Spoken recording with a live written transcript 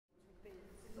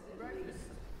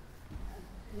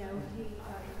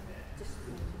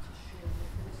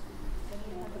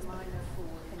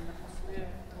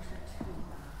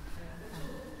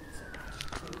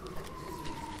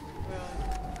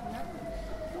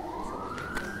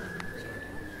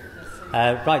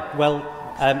Welcome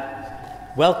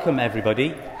everybody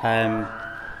to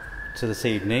this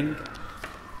evening.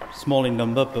 Small in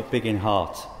number but big in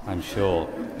heart, I'm sure.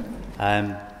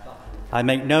 I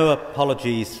make no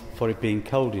apologies for it being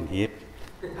cold in here.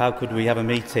 How could we have a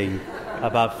meeting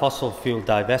about fossil fuel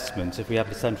divestment if we have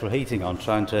the central heating on,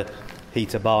 trying to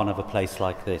heat a barn of a place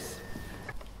like this?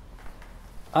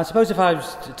 I suppose if I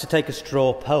was to take a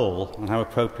straw poll on how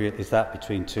appropriate is that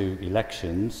between two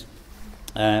elections,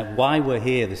 why we're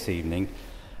here this evening,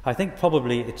 I think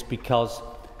probably it's because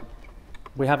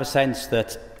we have a sense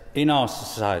that in our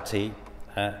society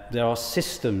there are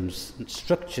systems and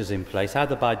structures in place,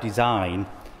 either by design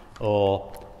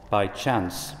or by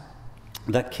chance,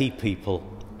 that keep people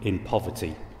in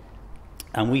poverty,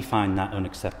 and we find that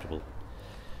unacceptable.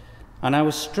 And I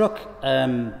was struck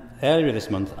earlier this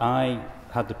month. I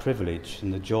had the privilege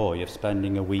and the joy of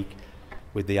spending a week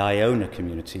with the Iona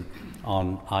community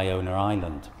on Iona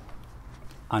Island,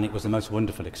 and it was the most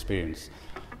wonderful experience,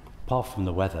 apart from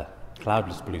the weather,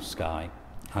 cloudless blue sky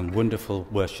and wonderful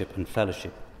worship and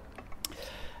fellowship.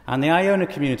 And the Iona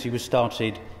community was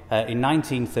started in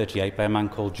 1938 by a man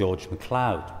called George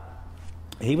MacLeod.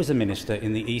 He was a minister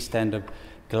in the East End of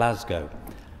Glasgow,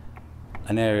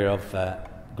 an area of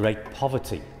great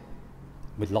poverty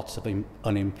with lots of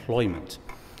unemployment.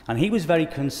 And he was very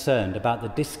concerned about the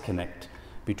disconnect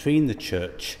between the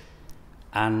church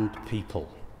and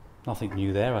people. Nothing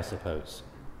new there, I suppose.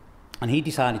 And he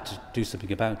decided to do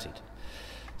something about it.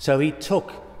 So he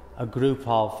took a group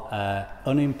of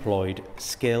unemployed,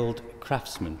 skilled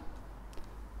craftsmen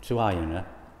to Iona,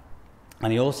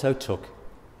 and he also took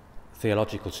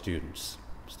theological students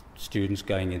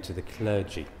going into the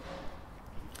clergy.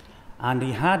 And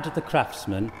he had the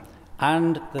craftsmen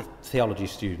and the theology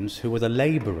students, who were the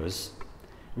labourers,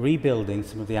 rebuilding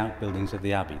some of the outbuildings of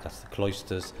the abbey, that's the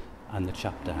cloisters and the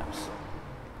chapter house,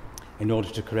 in order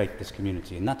to create this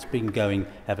community. And that's been going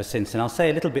ever since. And I'll say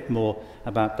a little bit more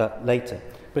about that later.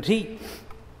 But one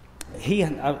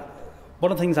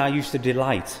of the things I used to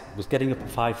delight was getting up at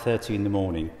 5:30 in the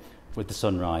morning with the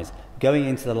sunrise, going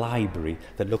into the library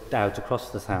that looked out across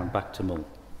the sound back to Mull,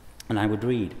 and I would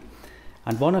read.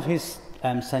 And one of his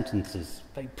sentences,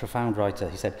 very profound writer,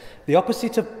 he said, "The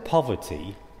opposite of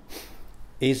poverty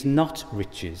is not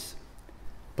riches,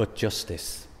 but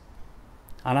justice."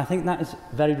 And I think that is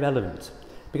very relevant,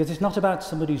 because it's not about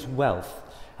somebody's wealth,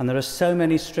 and there are so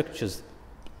many strictures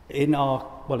in our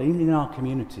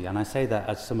community, and I say that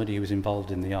as somebody who was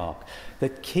involved in the Ark,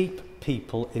 that keep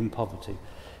people in poverty,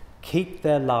 keep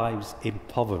their lives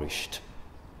impoverished,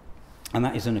 and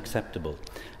that is unacceptable.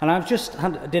 And I've just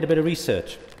did a bit of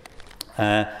research,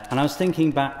 and I was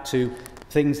thinking back to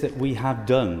things that we have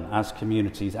done as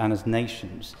communities and as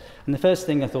nations. And the first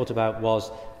thing I thought about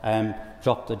was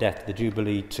Drop the Debt, the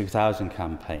Jubilee 2000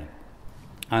 campaign.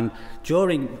 And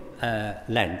during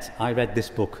Lent, I read this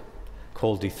book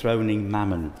called Dethroning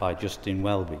Mammon by Justin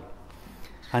Welby.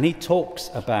 And he talks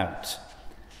about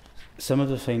some of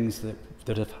the things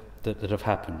that have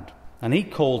happened. And he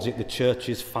calls it the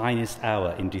church's finest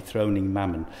hour in dethroning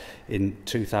mammon in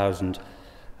 2000,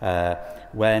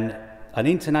 when an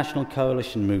international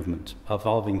coalition movement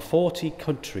involving 40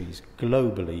 countries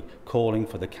globally calling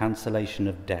for the cancellation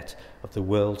of debt of the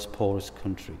world's poorest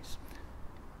countries.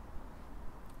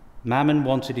 Mammon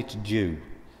wanted it due,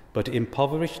 but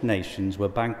impoverished nations were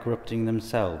bankrupting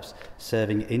themselves,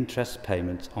 serving interest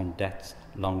payments on debts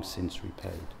long since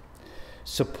repaid.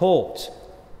 Support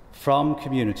from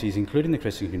communities, including the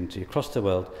Christian community across the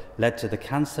world, led to the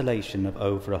cancellation of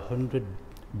over $100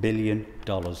 billion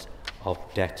of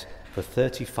debt for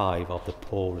 35 of the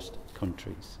poorest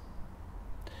countries.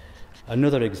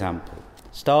 Another example,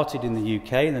 started in the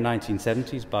UK in the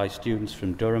 1970s by students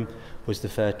from Durham, was the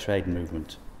fair trade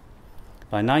movement.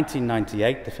 By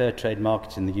 1998, the fair trade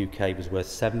market in the UK was worth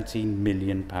 £17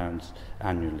 million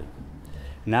annually.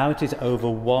 Now it is over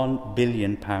 £1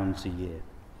 billion a year.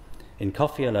 In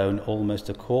coffee alone, almost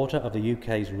a quarter of the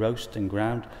UK's roast and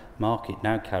ground market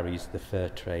now carries the fair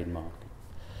trade market.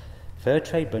 Fair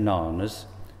trade bananas,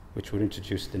 which were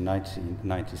introduced in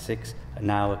 1996,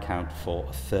 now account for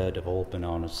a third of all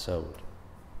bananas sold.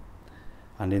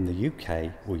 And in the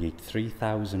UK, we eat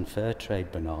 3,000 fair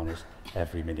trade bananas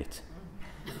every minute.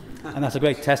 And that's a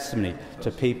great testimony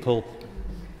to people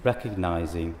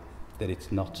recognising that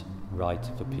it's not right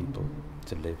for people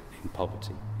to live in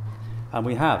poverty. And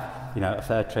we have, a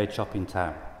fair trade shop in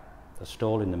town, a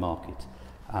stall in the market,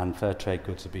 and fair trade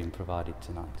goods are being provided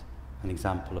tonight. An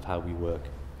example of how we work.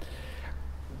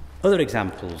 Other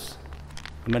examples,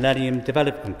 the Millennium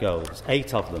Development Goals,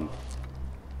 8 of them.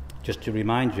 Just to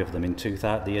remind you of them, in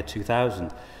the year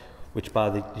 2000, which by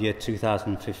the year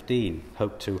 2015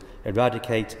 hoped to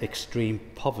eradicate extreme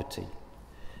poverty,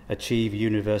 achieve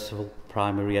universal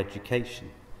primary education,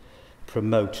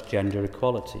 promote gender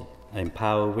equality,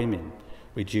 empower women,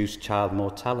 reduce child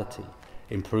mortality,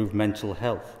 improve mental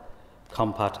health,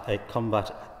 combat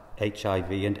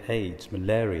HIV and AIDS,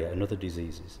 malaria and other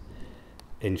diseases,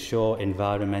 ensure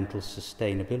environmental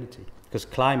sustainability, because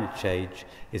climate change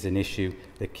is an issue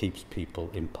that keeps people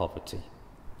in poverty.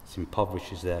 It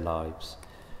impoverishes their lives.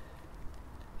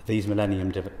 These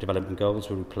Millennium Development Goals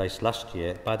were replaced last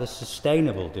year by the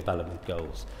Sustainable Development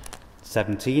Goals,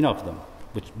 17 of them,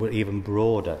 which were even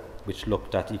broader, which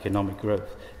looked at economic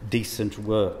growth, decent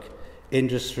work,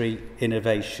 industry,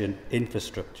 innovation,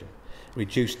 infrastructure,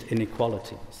 reduced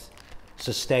inequalities,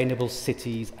 sustainable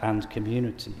cities and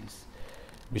communities,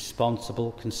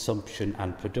 responsible consumption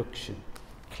and production,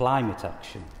 climate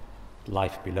action,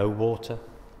 life below water,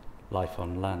 life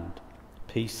on land,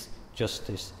 peace,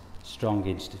 justice, strong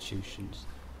institutions,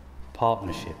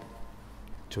 partnership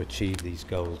to achieve these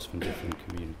goals from different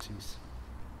communities.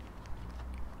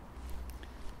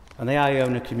 And the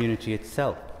Iona community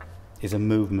itself is a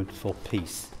movement for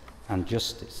peace and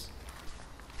justice.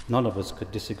 None of us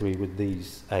could disagree with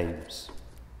these aims.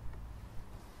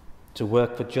 To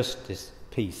work for justice,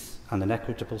 peace and an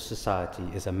equitable society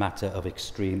is a matter of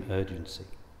extreme urgency.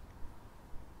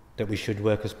 That we should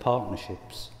work as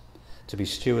partnerships, to be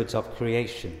stewards of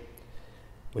creation.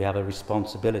 We have a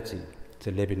responsibility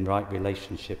to live in right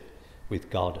relationship with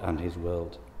God and his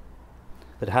world.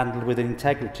 That handled with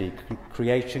integrity,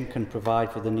 creation can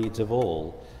provide for the needs of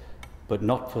all, but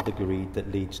not for the greed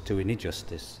that leads to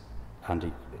injustice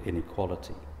and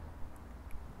inequality.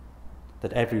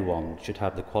 That everyone should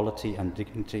have the quality and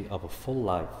dignity of a full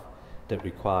life that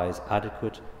requires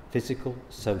adequate physical,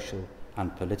 social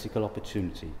and political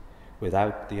opportunity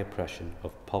without the oppression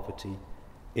of poverty,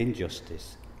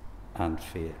 injustice and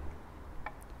fear.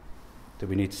 That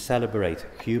we need to celebrate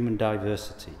human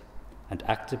diversity and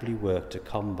actively work to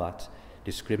combat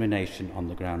discrimination on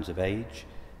the grounds of age,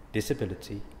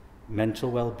 disability, mental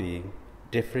well-being,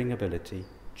 differing ability,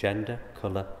 gender,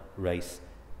 colour, race,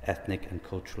 ethnic and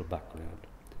cultural background,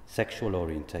 sexual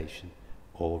orientation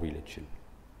or religion.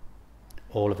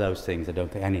 All of those things, I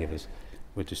don't think any of us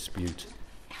would dispute,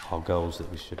 are goals that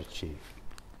we should achieve.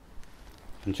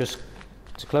 And just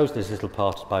to close this little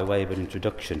part by way of an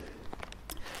introduction,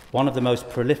 one of the most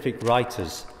prolific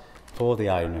writers for the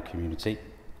Iona community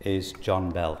is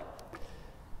John Bell.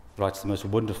 He writes the most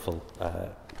wonderful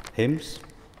hymns,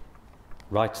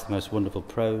 writes the most wonderful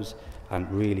prose,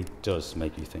 and really does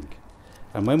make you think.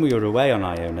 And when we were away on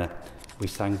Iona, we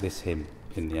sang this hymn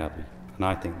in the Abbey, and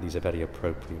I think these are very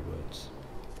appropriate words.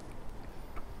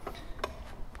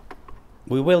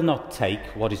 We will not take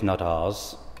what is not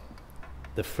ours,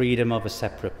 the freedom of a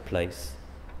separate place,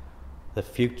 the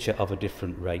future of a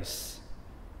different race,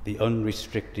 the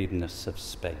unrestrictedness of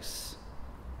space.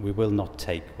 We will not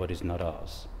take what is not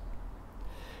ours.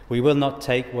 We will not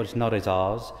take what is not as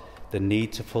ours, the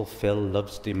need to fulfill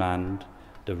love's demand,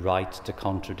 the right to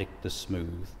contradict the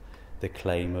smooth, the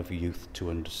claim of youth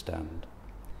to understand.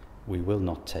 We will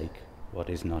not take what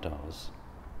is not ours.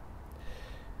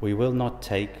 We will not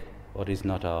take what is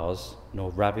not ours,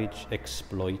 nor ravage,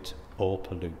 exploit, or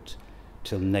pollute,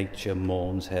 till nature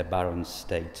mourns her barren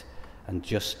state, and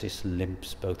justice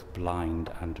limps both blind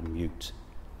and mute.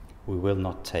 We will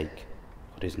not take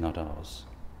what is not ours.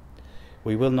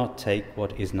 We will not take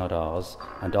what is not ours,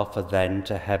 and offer then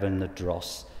to heaven the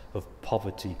dross of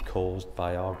poverty caused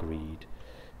by our greed,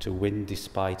 to win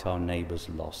despite our neighbour's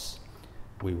loss.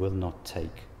 We will not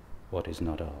take what is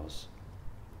not ours.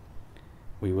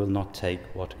 We will not take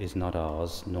what is not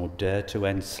ours, nor dare to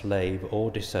enslave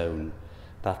or disown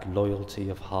that loyalty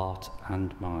of heart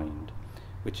and mind,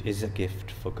 which is a gift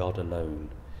for God alone.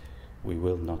 We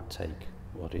will not take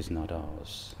what is not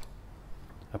ours.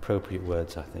 Appropriate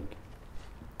words, I think.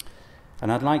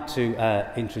 And I'd like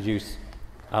to introduce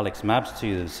Alex Mabbs to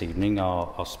you this evening,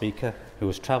 our speaker, who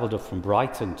has travelled up from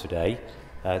Brighton today,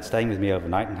 staying with me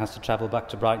overnight, and has to travel back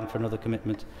to Brighton for another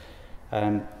commitment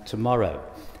tomorrow.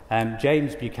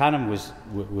 James Buchanan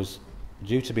was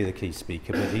due to be the key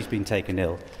speaker, but he's been taken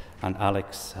ill, and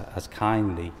Alex has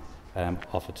kindly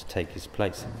offered to take his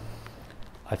place.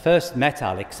 I first met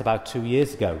Alex about 2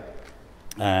 years ago,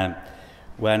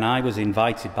 when I was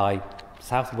invited by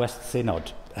South West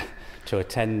Synod to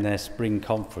attend their spring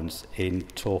conference in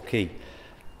Torquay.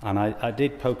 And I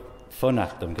did poke fun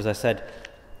at them, because I said,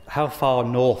 how far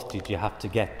north did you have to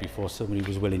get before somebody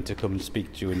was willing to come and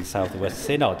speak to you in the South West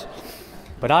Synod?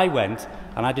 But I went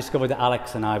and I discovered that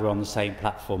Alex and I were on the same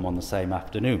platform on the same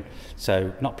afternoon.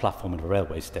 So not platform at a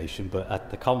railway station, but at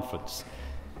the conference.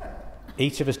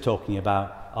 Each of us talking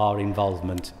about our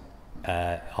involvement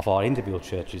of our individual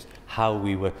churches, how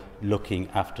we were looking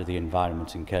after the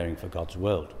environment and caring for God's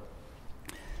world.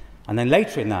 And then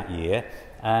later in that year,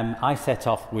 I set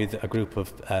off with a group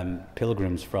of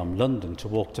pilgrims from London to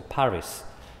walk to Paris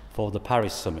for the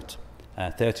Paris Summit.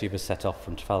 30 of us set off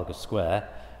from Trafalgar Square.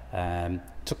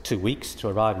 Took 2 weeks to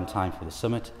arrive in time for the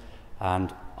summit,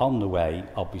 and on the way,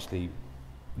 obviously,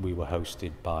 we were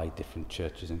hosted by different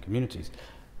churches and communities.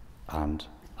 And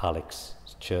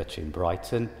Alex's church in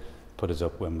Brighton put us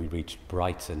up when we reached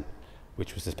Brighton,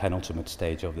 which was the penultimate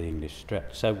stage of the English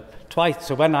stretch. So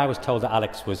when I was told that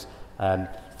Alex was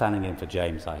standing in for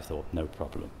James, I thought, no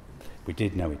problem. We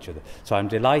did know each other. So I'm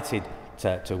delighted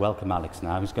to welcome Alex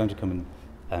now, who's going to come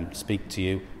and speak to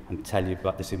you and tell you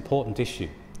about this important issue.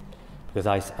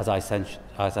 Because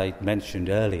as I mentioned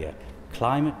earlier,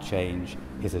 climate change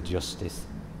is a justice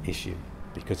issue.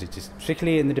 Because it is,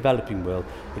 particularly in the developing world,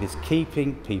 it is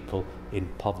keeping people in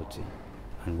poverty.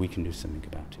 And we can do something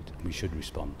about it. And we should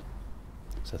respond.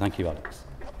 So thank you, Alex.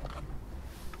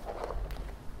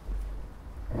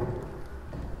 Switch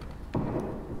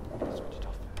it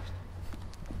off first.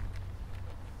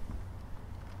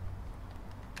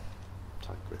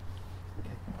 Tight grip.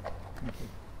 Okay. Thank you.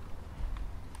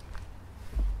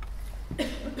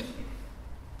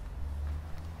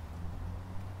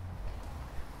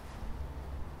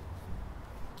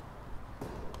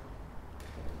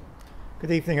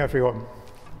 Good evening, everyone.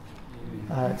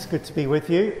 It's good to be with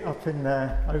you up in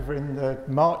over in the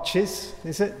Marches.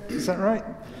 Is that right?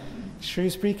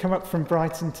 Shrewsbury. Come up from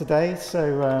Brighton today.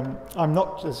 So I'm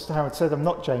not, as Howard said, I'm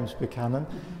not James Buchanan,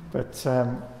 but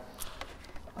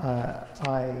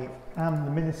I am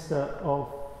the minister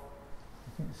of.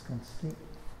 I think it's going to skip.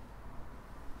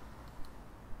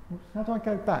 How do I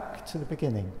go back to the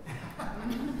beginning?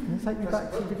 Can you take me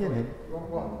back to the beginning?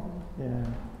 Yeah,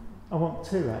 I want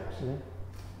two actually.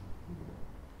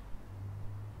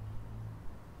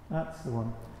 That's the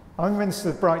one. I'm the minister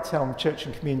of Brighthelm Church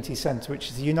and Community Centre, which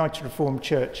is the United Reformed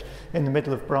Church in the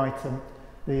middle of Brighton.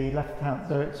 The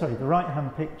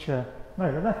right-hand picture,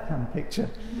 no, the left-hand picture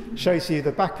shows you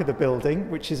the back of the building,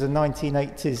 which is a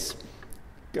 1980s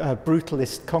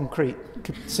brutalist concrete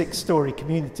 6-storey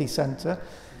community centre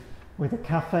with a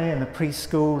cafe and a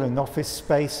preschool and office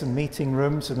space and meeting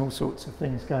rooms and all sorts of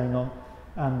things going on.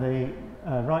 And the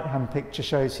right-hand picture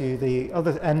shows you the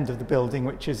other end of the building,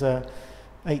 which is a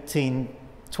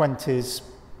 1820s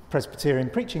Presbyterian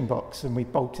preaching box, and we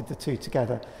bolted the two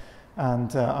together.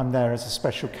 And I'm there as a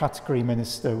special category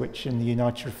minister, which in the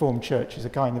United Reformed Church is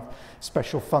a kind of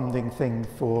special funding thing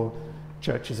for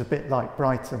churches a bit like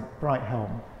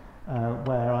Brighthelm,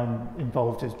 where I'm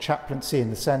involved as chaplaincy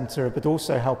in the centre, but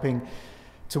also helping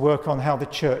to work on how the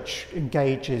church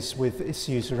engages with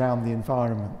issues around the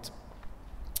environment.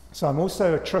 So I'm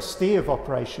also a trustee of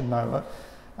Operation Noah,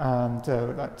 and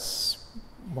that's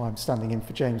why I'm standing in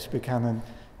for James Buchanan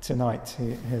tonight,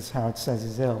 who, as Howard says,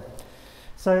 is ill.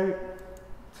 So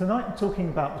tonight I'm talking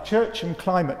about the church and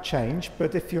climate change,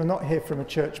 but if you're not here from a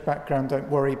church background, don't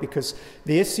worry, because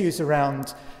the issues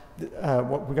around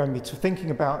what we're going to be thinking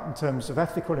about in terms of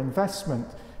ethical investment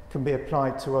can be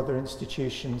applied to other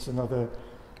institutions and other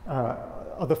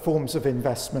forms of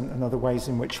investment and other ways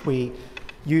in which we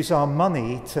use our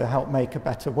money to help make a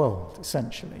better world,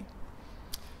 essentially.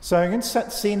 So I'm going to set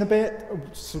the scene a bit,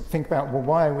 think about, well,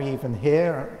 why are we even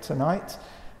here tonight?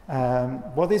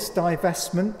 What is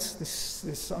divestment,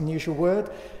 this unusual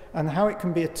word, and how it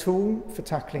can be a tool for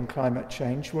tackling climate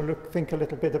change. We'll think a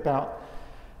little bit about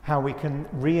how we can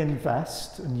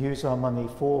reinvest and use our money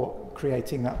for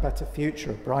creating that better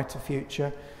future, a brighter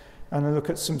future, and we'll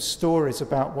look at some stories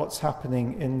about what's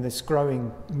happening in this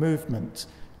growing movement,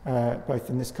 both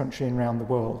in this country and around the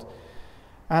world,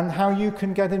 and how you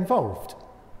can get involved.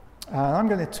 I'm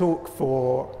going to talk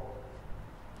for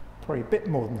probably a bit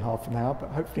more than half an hour, but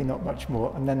hopefully not much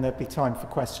more, and then there'll be time for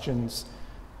questions,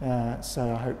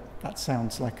 so I hope that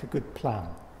sounds like a good plan.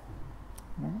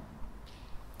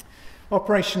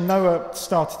 Operation Noah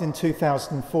started in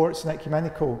 2004. It's an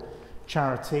ecumenical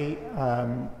charity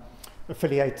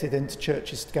affiliated into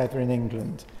churches together in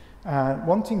England,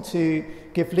 wanting to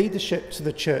give leadership to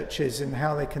the churches in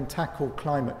how they can tackle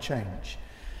climate change.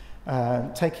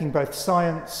 Taking both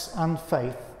science and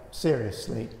faith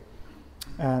seriously.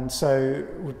 And so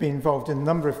we've been involved in a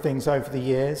number of things over the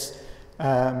years.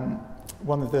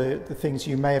 One of the things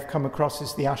you may have come across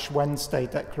is the Ash Wednesday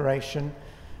Declaration,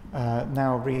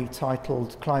 now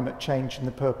retitled Climate Change and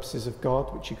the Purposes of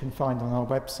God, which you can find on our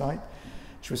website.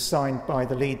 which was signed by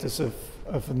the leaders of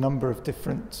a number of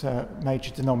different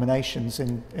major denominations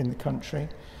in the country.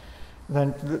 Then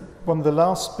one of the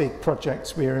last big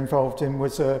projects we were involved in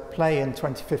was a play in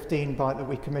 2015 that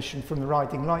we commissioned from the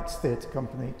Riding Lights Theatre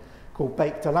Company called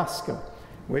Baked Alaska,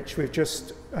 which we've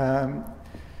just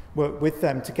worked with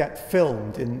them to get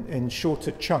filmed in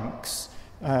shorter chunks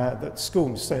that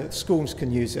schools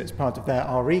can use it as part of their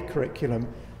RE curriculum,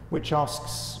 which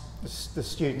asks the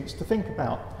students to think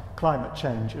about climate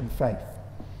change and faith.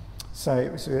 So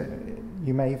it was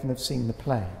you may even have seen the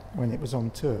play when it was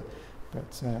on tour,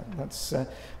 but that's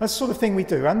the sort of thing we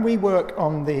do. And we work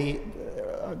on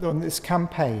this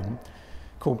campaign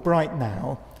called Bright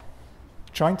Now,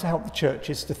 trying to help the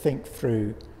churches to think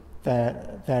through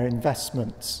their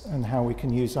investments and how we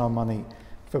can use our money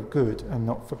for good and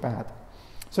not for bad.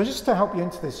 So just to help you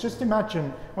into this, just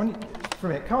imagine,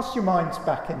 cast your minds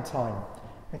back in time.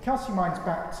 Cast your minds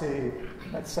back to,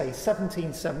 let's say,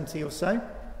 1770 or so.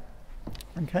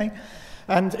 Okay?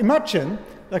 And imagine,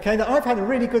 okay, that I've had a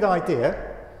really good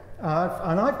idea,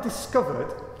 and I've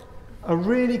discovered a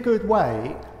really good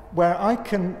way where I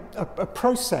can, a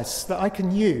process that I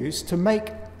can use to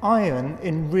make iron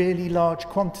in really large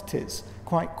quantities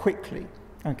quite quickly.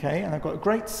 Okay, and I've got a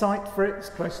great site for it. It's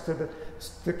close to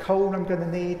the coal I'm going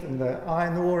to need and the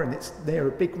iron ore, and it's near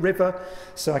a big river,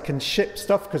 so I can ship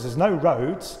stuff because there's no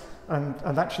roads and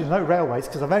actually no railways,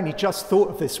 because I've only just thought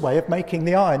of this way of making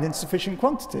the iron in sufficient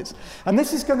quantities. And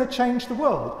this is going to change the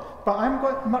world, but I haven't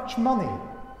got much money.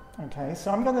 Okay, so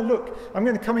I'm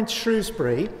going to come into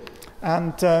Shrewsbury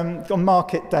and on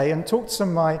market day and talk to some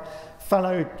of my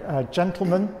fellow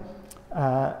gentlemen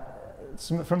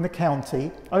from the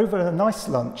county over a nice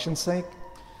lunch and say,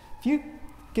 if you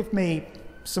give me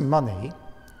some money,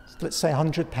 let's say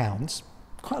 £100,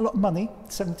 quite a lot of money,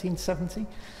 1770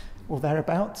 or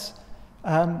thereabouts,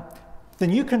 then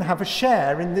you can have a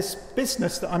share in this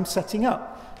business that I'm setting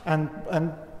up.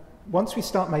 And once we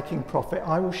start making profit,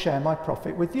 I will share my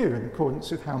profit with you in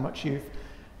accordance with how much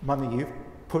money you've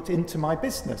put into my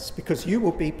business, because you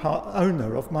will be part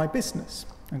owner of my business.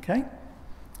 Okay?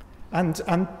 And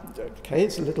okay,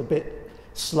 it's a little bit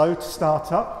slow to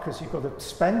start up because you've got to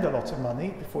spend a lot of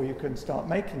money before you can start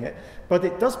making it, but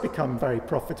it does become very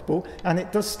profitable and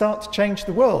it does start to change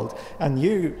the world, and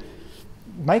you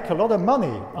make a lot of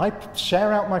money. I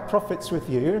share out my profits with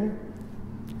you, and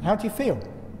how do you feel?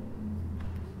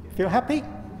 Feel happy?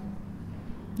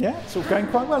 Yeah, it's all going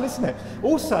quite well, isn't it?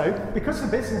 Also, because the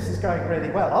business is going really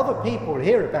well, other people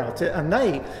hear about it and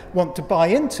they want to buy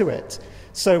into it.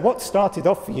 So what started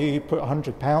off for you, you put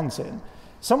 £100 in,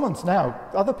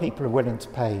 other people are willing to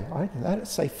pay, I don't know,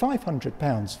 let's say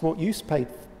 £500 for what you paid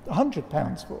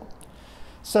 £100 for.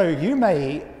 So you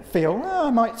may feel, I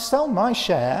might sell my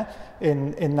share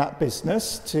in that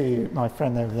business to my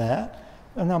friend over there,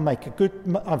 and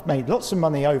I've made lots of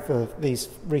money over these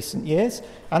recent years,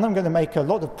 and I'm going to make a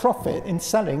lot of profit in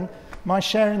selling my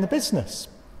share in the business.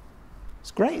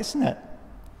 It's great, isn't it?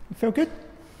 You feel good?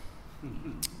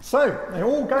 So, they're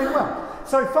all going well.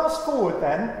 So fast forward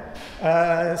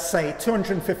then, say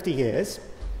 250 years,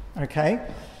 okay?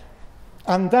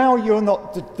 And now you're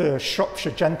not the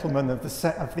Shropshire gentleman of the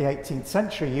 18th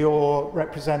century, you're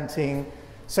representing,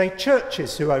 say,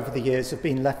 churches who over the years have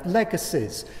been left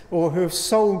legacies, or who have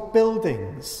sold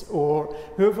buildings, or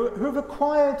who have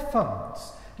acquired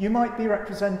funds. You might be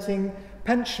representing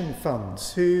pension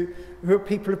funds who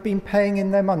people have been paying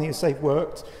in their money as they've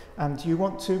worked, and you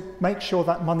want to make sure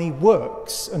that money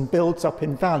works and builds up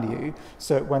in value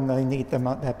so that when they need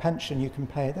their pension, you can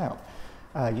pay it out.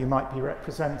 You might be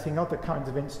representing other kinds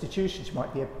of institutions. You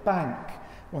might be a bank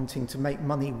wanting to make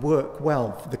money work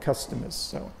well for the customers.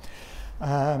 So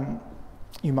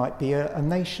you might be a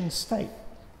nation state.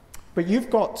 But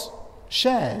you've got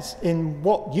shares in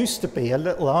what used to be a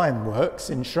little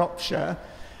ironworks in Shropshire,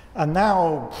 and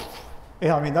now,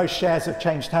 those shares have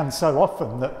changed hands so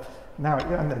often that now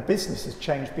the business has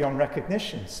changed beyond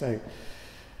recognition. So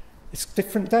it's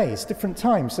different days, different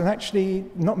times, and actually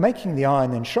not making the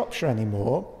iron in Shropshire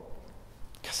anymore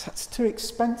because that's too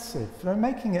expensive. They're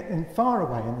making it far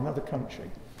away in another country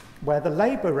where the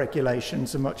labour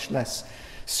regulations are much less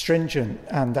stringent,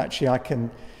 and actually I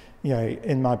can,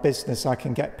 in my business I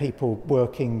can get people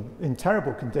working in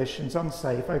terrible conditions,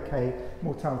 unsafe. Okay,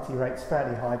 mortality rate's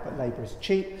fairly high, but labour is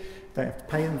cheap. Don't have to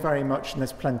pay them very much, and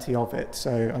there's plenty of it,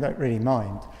 so I don't really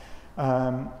mind.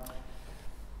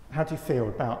 How do you feel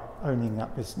about owning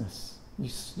that business? You're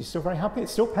still very happy?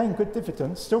 It's still paying good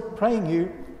dividends, still paying you,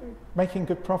 making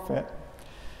good profit.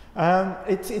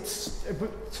 It's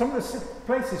some of the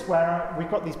places where we've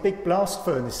got these big blast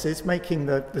furnaces making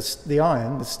the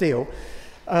iron, the steel.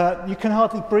 You can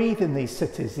hardly breathe in these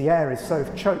cities. The air is so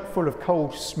choked full of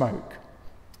coal smoke,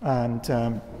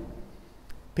 and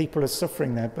people are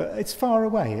suffering there. But it's far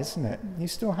away, isn't it? You're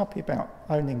still happy about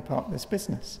owning part of this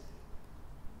business.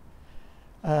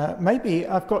 Maybe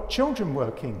I've got children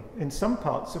working in some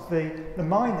parts of the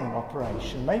mining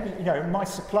operation. Maybe, my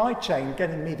supply chain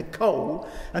getting me the coal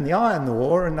and the iron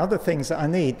ore and other things that I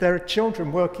need. There are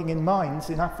children working in mines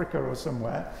in Africa or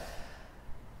somewhere.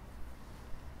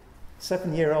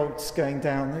 7-year-olds going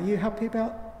down. Are you happy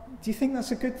about? Do you think that's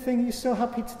a good thing? Are you still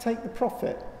happy to take the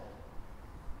profit?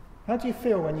 How do you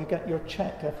feel when you get your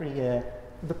cheque every year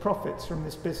for the profits from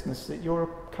this business that you're a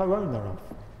co-owner of?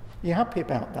 Are you happy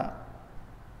about that?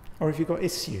 Or have you got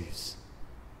issues?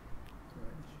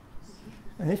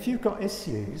 And if you've got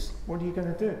issues, what are you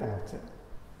going to do about it?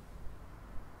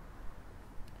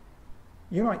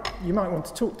 You might want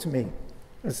to talk to me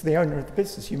as the owner of the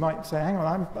business. You might say, hang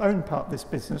on, I own part of this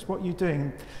business. What are you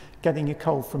doing getting your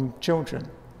coal from children?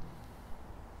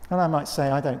 And I might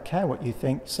say, I don't care what you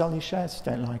think. Sell your shares if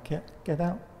you don't like it. Get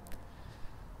out.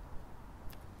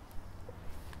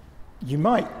 You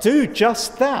might do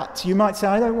just that. You might say,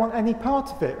 I don't want any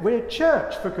part of it. We're a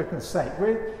church, for goodness sake.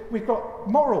 We've got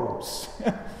morals.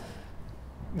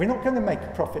 We're not going to make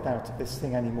a profit out of this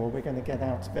thing anymore. We're going to get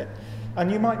out of it.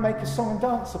 And you might make a song and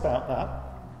dance about that.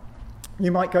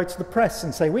 You might go to the press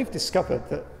and say, we've discovered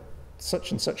that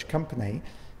such and such a company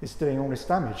is doing all this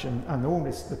damage and all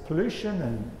this, the pollution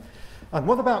and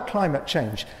what about climate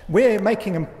change? We're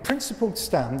making a principled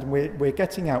stand, we're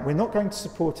getting out, we're not going to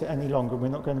support it any longer, we're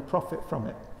not going to profit from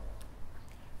it.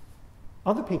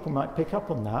 Other people might pick up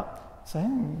on that, say,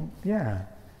 yeah,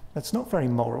 that's not very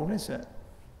moral, is it?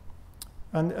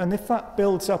 And if that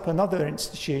builds up in other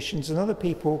institutions and other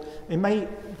people,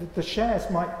 the shares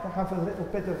might have a little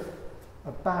bit of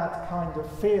a bad kind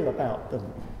of feel about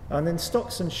them. And in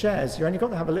stocks and shares, you only got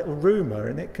to have a little rumour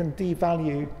and it can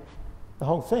devalue the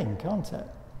whole thing, can't it?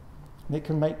 And it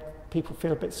can make people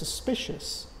feel a bit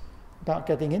suspicious about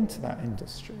getting into that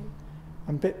industry.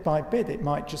 And bit by bit, it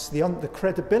might just, the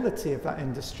credibility of that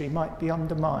industry might be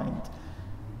undermined.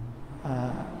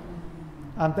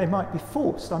 And they might be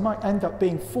forced. I might end up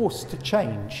being forced to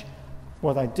change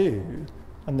what I do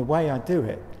and the way I do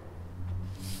it,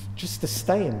 just to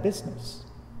stay in business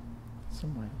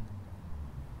some way.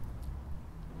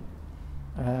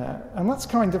 And that's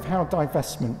kind of how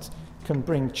divestment can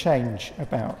bring change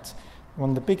about. One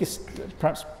of the biggest,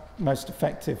 perhaps most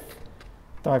effective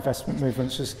divestment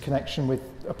movements was connection with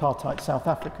apartheid South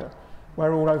Africa,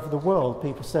 where all over the world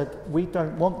people said, we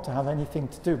don't want to have anything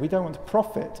to do, we don't want to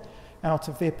profit out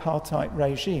of the apartheid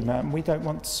regime, and we don't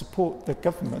want to support the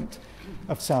government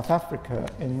of South Africa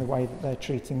in the way that they're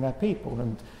treating their people.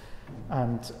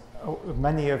 And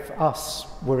many of us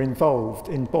were involved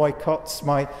in boycotts.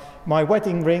 My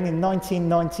wedding ring in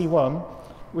 1991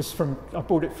 was I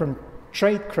bought it from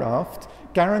Tradecraft,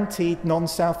 guaranteed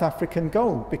non-South African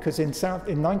gold, because in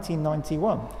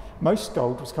 1991 most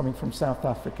gold was coming from South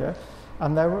Africa,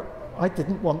 and I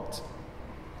didn't want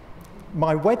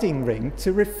my wedding ring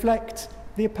to reflect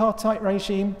the apartheid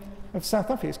regime of South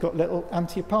Africa. It's got a little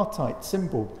anti-apartheid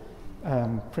symbol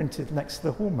printed next to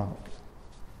the hallmark.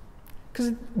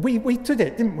 Because we did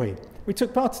it, didn't we? We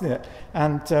took part in it.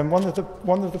 And one of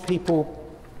the people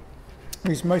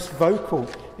who's most vocal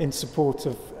in support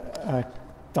of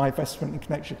divestment in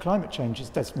connection with climate change is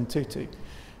Desmond Tutu,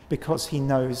 because he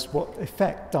knows what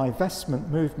effect divestment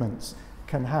movements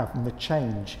can have and the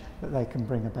change that they can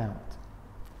bring about.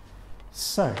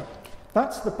 So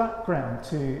that's the background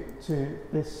to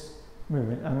this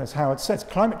movement. And as Howard says,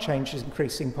 climate change is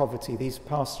increasing poverty. These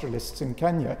pastoralists in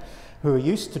Kenya who are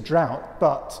used to drought,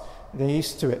 but they're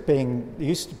used to it being, they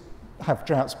used to have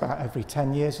droughts about every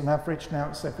 10 years on average. Now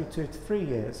it's every 2 to 3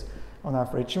 years on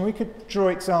average. And we could draw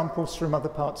examples from other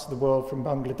parts of the world, from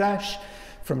Bangladesh,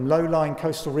 from low-lying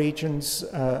coastal regions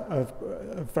of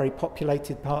very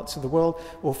populated parts of the world,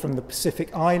 or from the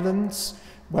Pacific Islands,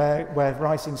 where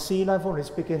rising sea level is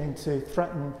beginning to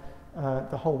threaten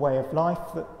the whole way of life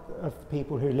of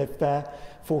people who live there.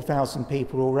 4,000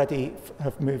 people already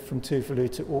have moved from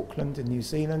Tuvalu to Auckland in New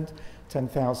Zealand.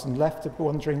 10,000 left, are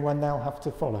wondering when they'll have to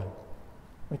follow.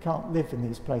 They can't live in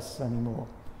these places anymore.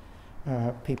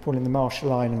 People in the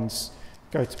Marshall Islands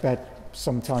go to bed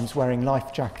sometimes wearing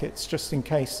life jackets just in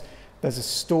case there's a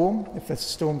storm. If there's a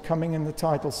storm coming and the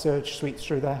tidal surge sweeps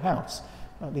through their house,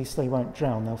 at least they won't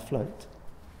drown, they'll float.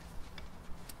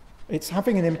 It's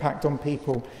having an impact on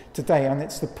people today, and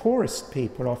it's the poorest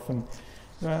people often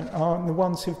are the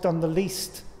ones who've done the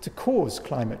least to cause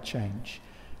climate change,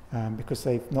 because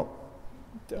they've not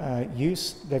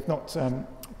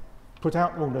put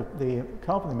out all of the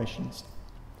carbon emissions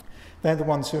They're the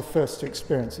ones who are first to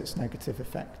experience its negative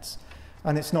effects.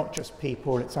 And it's not just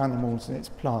people, it's animals and it's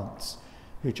plants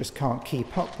who just can't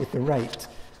keep up with the rate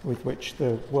with which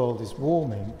the world is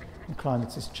warming and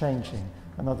climate is changing.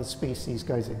 Another species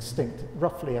goes extinct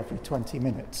roughly every 20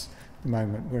 minutes at the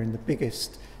moment. We're in the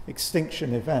biggest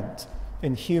extinction event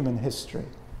in human history.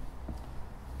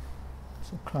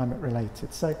 So climate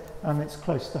related. So, and it's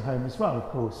close to home as well, of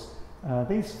course.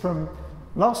 These from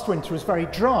last winter was very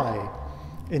dry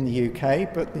in the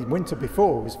UK, but the winter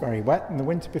before was very wet, and the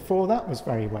winter before that was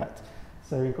very wet.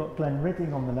 So we've got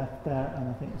Glenridding on the left there, and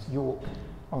I think it's York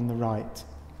on the right.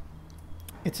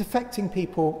 It's affecting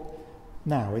people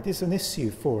now. It is an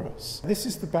issue for us. This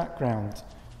is the background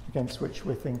against which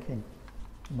we're thinking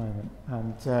at the moment.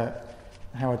 And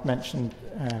Howard mentioned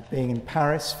being in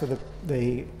Paris for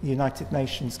the United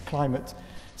Nations Climate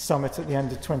Summit at the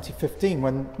end of 2015,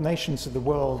 when nations of the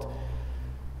world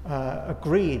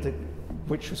agreed,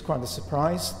 which was quite a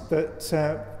surprise,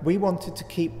 that we wanted to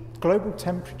keep global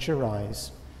temperature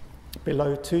rise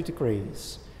below 2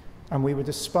 degrees, and we would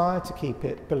aspire to keep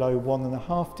it below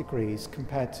 1.5 degrees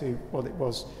compared to what it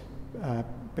was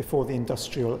before the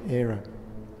industrial era.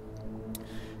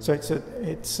 So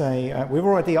we're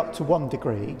already up to 1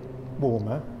 degree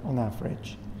warmer on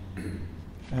average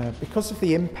because of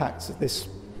the impacts that this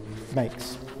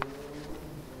makes.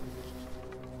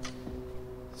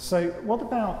 So what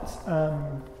about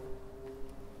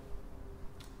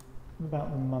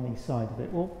the money side of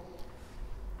it? Well,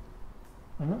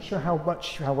 I'm not sure how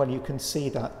well you can see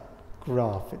that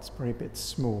graph. It's probably a bit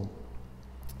small.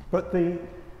 But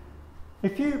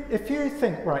if you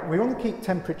think, right, we want to keep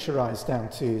temperature rise down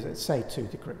to, let's say, 2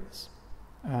 degrees,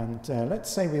 and let's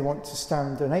say we want to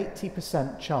stand an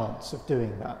 80% chance of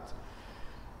doing that.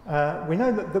 We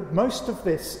know that most of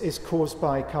this is caused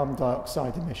by carbon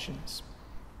dioxide emissions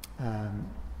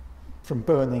from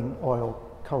burning oil,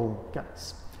 coal,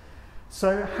 gas.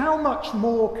 So how much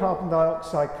more carbon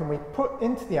dioxide can we put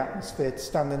into the atmosphere to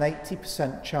stand an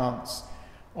 80% chance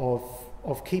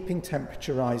of keeping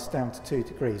temperature rise down to 2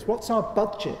 degrees? What's our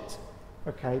budget,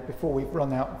 okay, before we've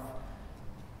run out of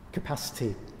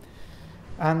capacity?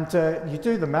 And you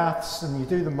do the maths and you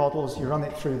do the models, you run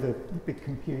it through the big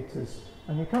computers,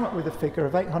 and you come up with a figure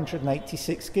of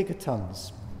 886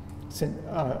 gigatons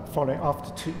following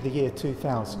after the year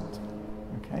 2000,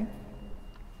 okay?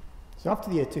 So after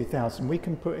the year 2000, we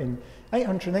can put in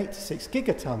 886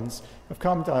 gigatons of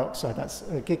carbon dioxide. That's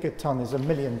a gigaton is 1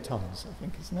 million tons, I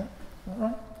think, isn't it? Is that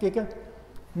right? Giga?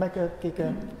 Mega?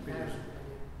 Giga?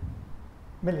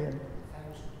 Million?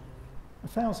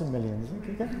 1,000 million, is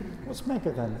it giga? What's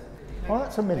mega then? Oh,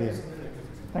 that's 1 million.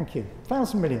 Thank you.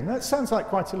 1,000 million. That sounds like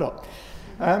quite a lot.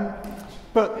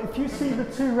 But if you see the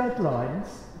two red lines,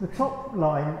 the top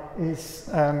line is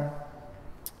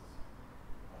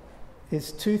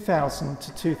 2000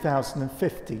 to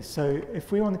 2050. So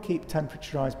if we want to keep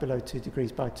temperature rise below 2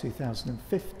 degrees by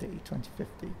 2050,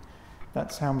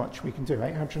 that's how much we can do,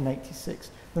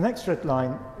 886. The next red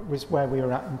line was where we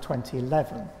were at in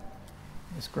 2011.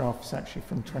 This graph is actually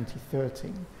from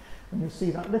 2013. And you'll see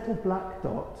that little black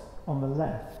dot on the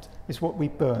left is what we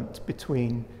burnt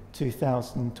between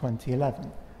 2000 and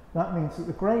 2011. That means that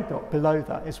the grey dot below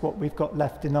that is what we've got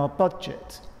left in our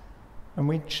budget. And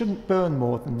we shouldn't burn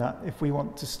more than that if we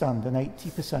want to stand an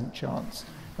 80% chance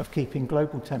of keeping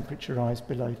global temperature rise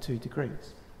below 2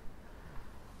 degrees.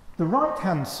 The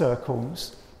right-hand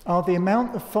circles are the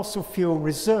amount of fossil fuel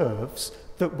reserves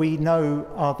that we know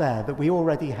are there, that we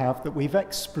already have, that we've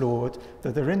explored,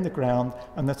 that are in the ground,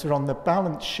 and that are on the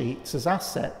balance sheets as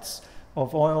assets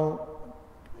of oil,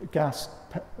 gas,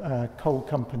 coal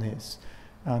companies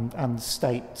and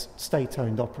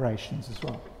state-owned operations as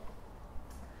well.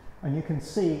 And you can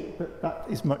see that that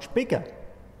is much bigger.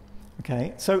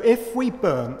 Okay, so if we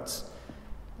burnt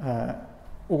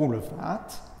all of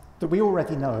that we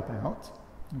already know about,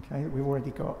 okay, that we've already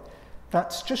got,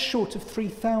 that's just short of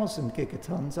 3,000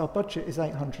 gigatons. Our budget is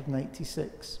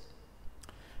 886.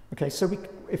 Okay, so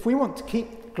if we want to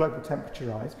keep global temperature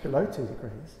rise below 2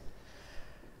 degrees,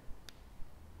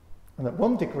 and at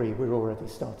 1 degree we're already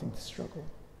starting to struggle,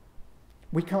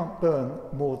 we can't burn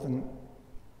more than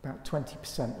about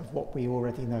 20% of what we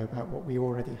already know about, what we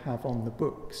already have on the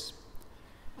books.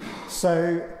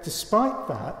 So despite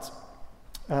that,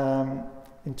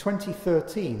 in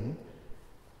 2013,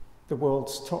 the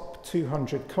world's top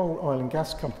 200 coal, oil and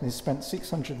gas companies spent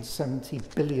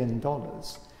 $670 billion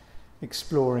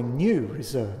exploring new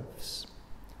reserves.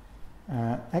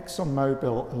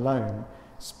 ExxonMobil alone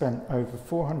spent over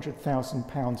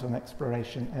 £400,000 on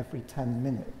exploration every 10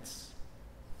 minutes.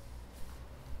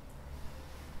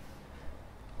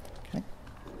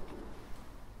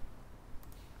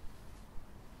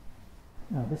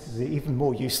 Now, this is an even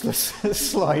more useless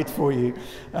slide for you.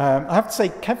 I have to say,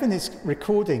 Kevin is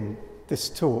recording this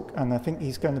talk, and I think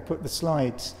he's going to put the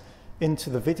slides into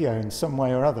the video in some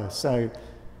way or other, so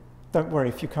don't worry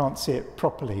if you can't see it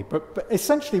properly. But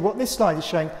essentially what this slide is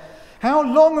showing, how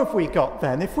long have we got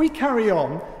then? If we carry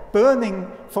on burning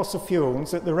fossil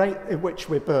fuels at the rate at which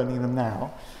we're burning them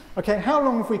now, okay, how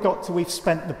long have we got till we've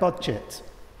spent the budget?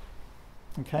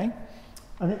 Okay,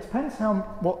 and it depends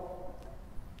what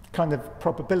kind of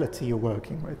probability you're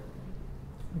working with,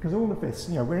 because all of this,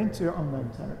 we're into unknown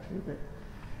territory a bit.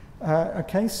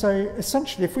 Okay, so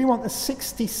essentially if we want a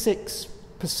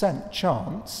 66%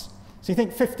 chance, so you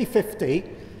think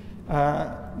 50-50,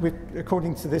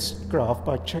 according to this graph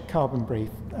by Carbon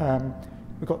Brief,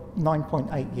 we've got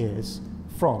 9.8 years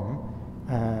from,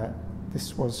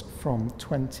 this was from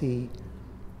 20,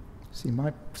 see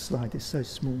my slide is so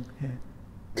small here,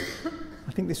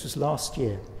 I think this was last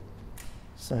year.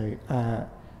 So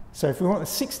if we want a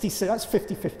 66, that's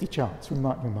 50-50 chance, we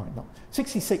might not.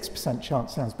 66%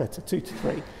 chance sounds better, 2 to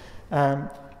 3.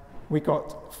 We've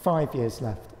got 5 years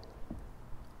left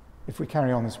if we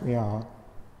carry on as we are,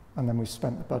 and then we've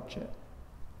spent the budget.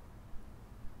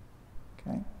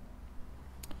 Okay.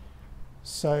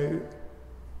 So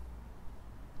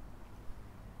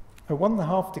at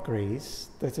 1.5 degrees,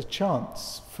 there's a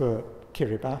chance for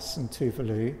Kiribati and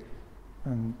Tuvalu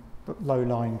and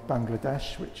low-lying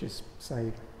Bangladesh, which is,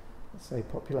 say,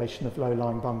 population of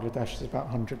low-lying Bangladesh is about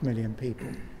 100 million people.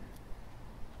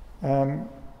 Time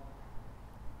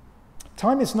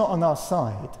is not on our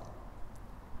side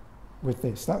with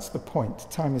this. That's the point.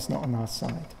 Time is not on our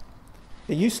side.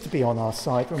 It used to be on our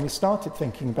side when we started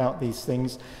thinking about these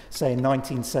things, say in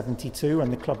 1972,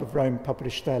 when the Club of Rome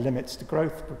published their Limits to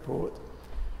Growth report.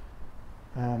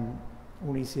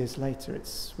 All these years later,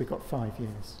 we've got 5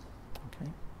 years.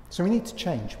 Okay. So we need to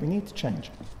change. We need to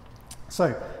change.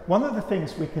 So one of the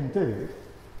things we can do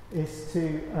is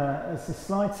to, as the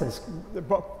slide says, the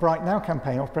Bright Now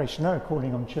campaign, Operation No,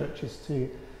 calling on churches to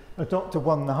adopt a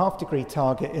 1.5 degree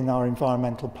target in our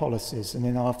environmental policies and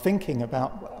in our thinking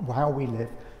about how we live,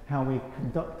 how we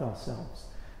conduct ourselves,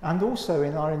 and also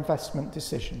in our investment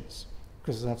decisions.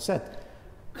 Because as I've said,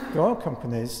 the oil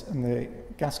companies and the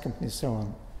gas companies and so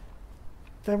on,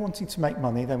 they're wanting to make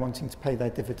money, they're wanting to pay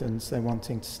their dividends, they're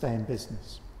wanting to stay in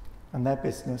business. And their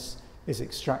business is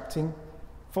extracting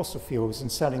fossil fuels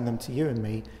and selling them to you and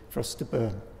me for us to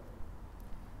burn.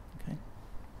 Okay.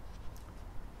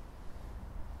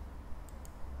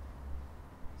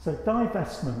 So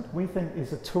divestment, we think,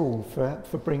 is a tool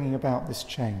for bringing about this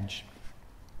change.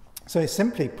 So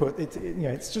simply put,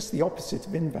 it's just the opposite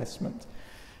of investment.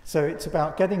 So it's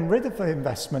about getting rid of the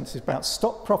investments, it's about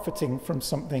stop profiting from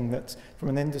something from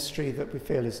an industry that we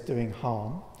feel is doing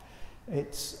harm. And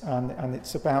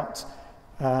it's about,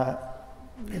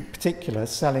 in particular,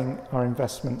 selling our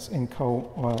investments in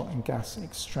coal, oil and gas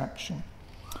extraction.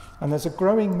 And there's a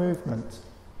growing movement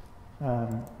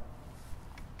in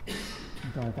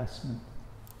divestment.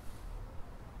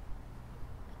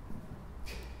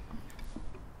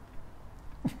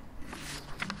 It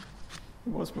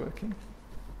was working.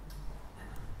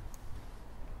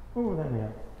 Oh, there we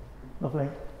are. Lovely.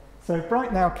 So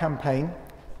Bright Now campaign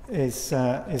is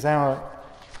our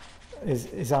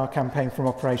campaign from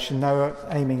Operation No,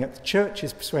 aiming at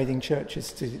churches, persuading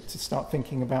churches to start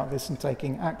thinking about this and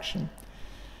taking action.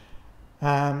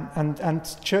 And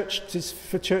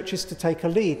for churches to take a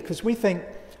lead, because we think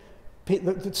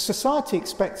that society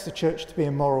expects the church to be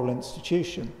a moral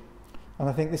institution. And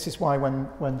I think this is why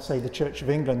when say, the Church of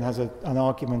England has an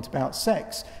argument about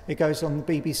sex, it goes on the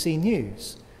BBC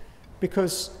News.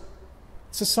 Because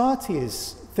society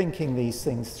is thinking these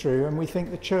things through, and we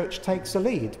think the church takes a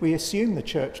lead. We assume the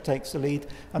church takes a lead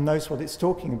and knows what it's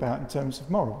talking about in terms of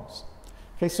morals.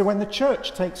 Okay, so when the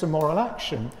church takes a moral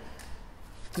action,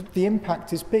 the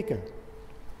impact is bigger.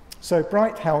 So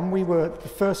Brighthelm, we were the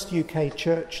first UK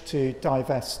church to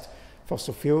divest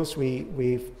fossil fuels.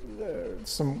 We've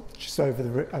just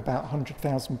over about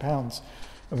 £100,000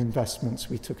 of investments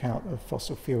we took out of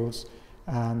fossil fuels,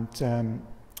 and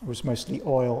it was mostly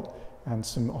oil and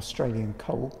some Australian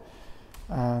coal,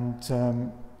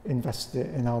 and invested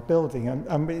it in our building.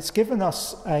 And it's given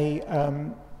us a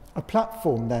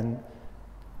platform then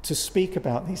to speak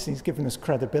about these things, given us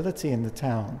credibility in the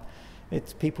town.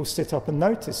 People sit up and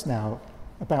notice now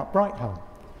about Brighthelm.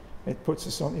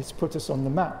 It's put us on the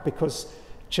map, because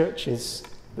churches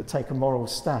that take a moral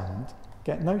stand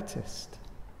get noticed.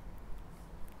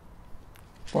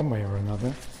 One way or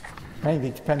another.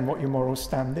 Mainly depend what your moral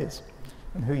stand is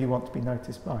and who you want to be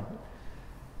noticed by.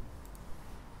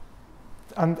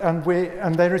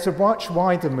 And there is a much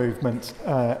wider movement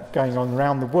going on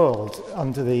around the world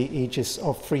under the aegis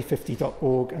of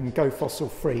 350.org and Go Fossil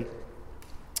Free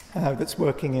that's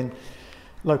working in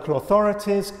local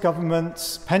authorities,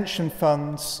 governments, pension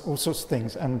funds, all sorts of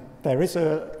things. And there is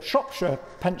a Shropshire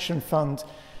pension fund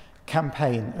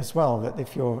campaign as well, that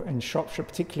if you're in Shropshire,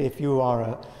 particularly if you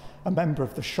are a member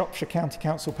of the Shropshire County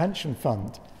Council Pension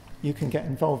Fund, you can get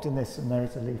involved in this, and there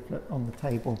is a leaflet on the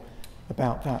table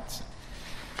about that.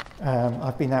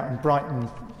 I've been out in Brighton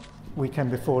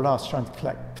weekend before last trying to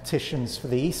collect petitions for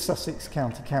the East Sussex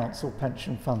County Council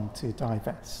Pension Fund to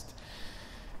divest.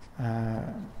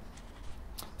 And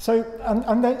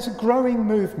it's a growing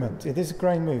movement. It is a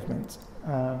growing movement.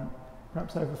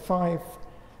 Perhaps over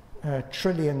 $5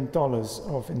 trillion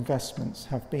of investments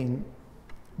have been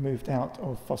moved out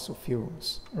of fossil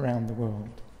fuels around the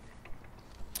world.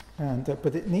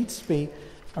 But it needs to be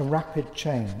a rapid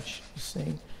change, you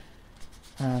see.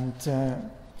 And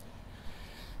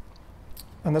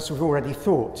as we've already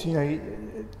thought, you know,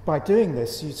 by doing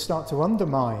this, you start to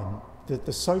undermine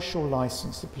the social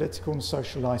license, the political and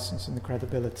social license, and the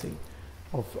credibility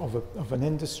of an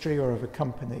industry or of a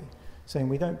company, saying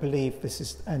we don't believe this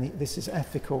is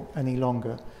ethical any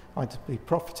longer, either to be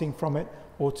profiting from it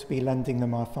or to be lending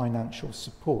them our financial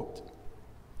support,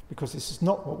 because this is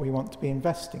not what we want to be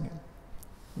investing in.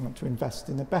 We want to invest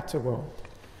in a better world,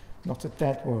 not a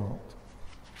dead world.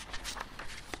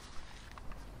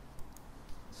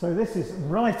 So this is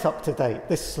right up to date,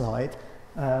 this slide.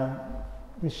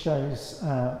 This shows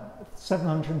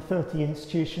 730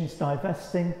 institutions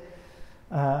divesting,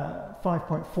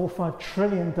 $5.45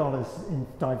 trillion in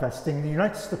divesting. You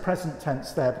notice the present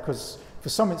tense there, because for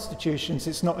some institutions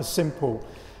it's not as simple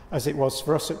as it was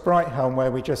for us at Brighthelm,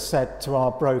 where we just said to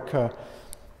our broker,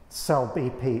 sell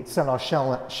BP, sell our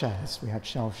Shell shares. We had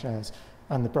Shell shares,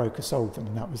 and the broker sold them,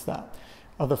 and that was that.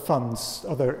 Other funds,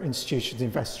 other institutions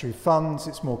invest through funds.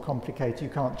 It's more complicated. You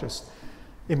can't just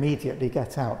immediately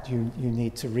get out. You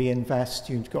need to reinvest.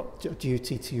 You've got a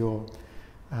duty to your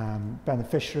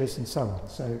beneficiaries and so on.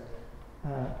 So,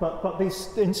 but these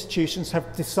institutions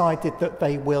have decided that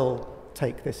they will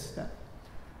take this step.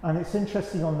 And it's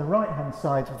interesting, on the right-hand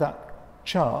side of that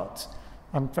chart,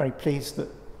 I'm very pleased that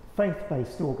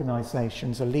faith-based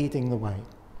organisations are leading the way.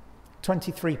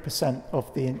 23%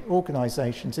 of the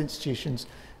organisations, institutions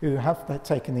who have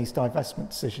taken these divestment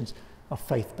decisions are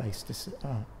faith-based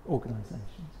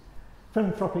organisations.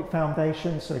 Philanthropic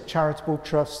foundations, so charitable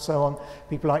trusts, so on.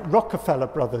 People like Rockefeller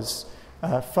Brothers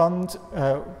Fund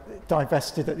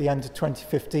divested at the end of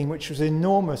 2015, which was an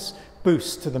enormous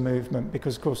boost to the movement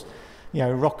because, of course, you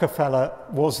know, Rockefeller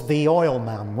was the oil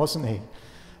man, wasn't he?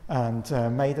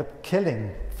 And made a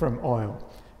killing from oil.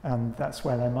 And that's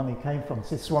where their money came from.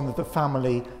 So it's one of the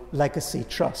family legacy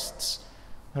trusts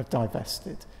have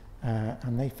divested.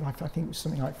 And they, I think it was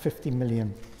something like $50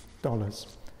 million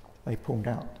they pulled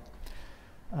out.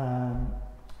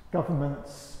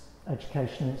 Governments,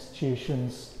 education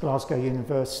institutions, Glasgow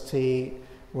University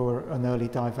were an early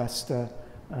divester.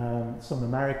 Some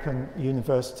American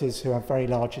universities who have very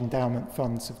large endowment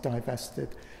funds have divested.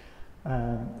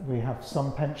 We have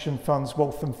some pension funds.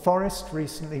 Waltham Forest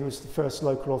recently was the first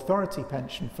local authority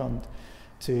pension fund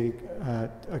to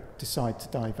decide to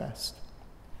divest.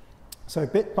 So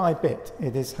bit by bit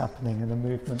it is happening, and the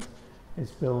movement is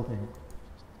building.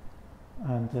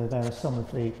 And there are some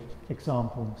of the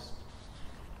examples,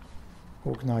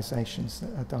 organisations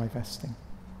that are divesting.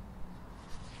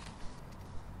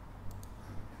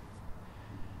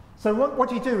 So what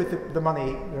do you do with the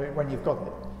money when you've got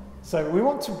it? So we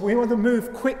want to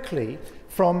move quickly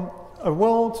from a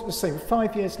world, let's say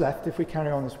 5 years left if we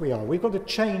carry on as we are. We've got to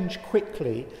change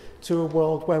quickly to a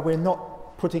world where we're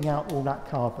not putting out all that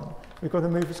carbon. We've got to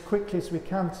move as quickly as we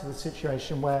can to the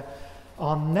situation where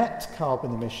our net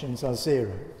carbon emissions are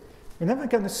zero. We're never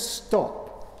going to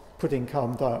stop putting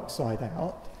carbon dioxide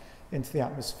out into the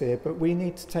atmosphere, but we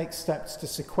need to take steps to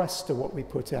sequester what we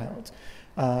put out.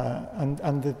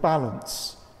 And the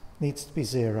balance needs to be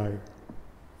zero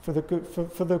for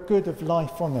the good of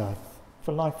life on Earth,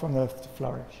 for life on Earth to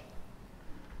flourish.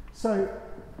 So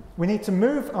we need to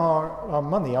move our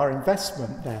money, our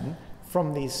investment then,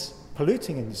 from these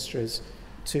polluting industries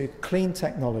to clean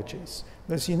technologies.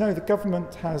 As you know, the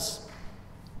government has,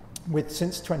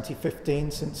 since 2015,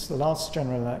 since the last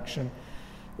general election,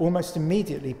 almost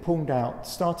immediately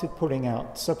started pulling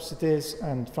out subsidies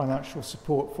and financial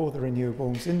support for the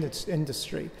renewables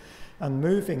industry, and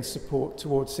moving support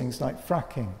towards things like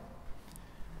fracking.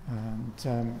 And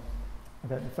I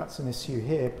don't know if that's an issue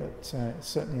here, but it's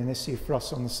certainly an issue for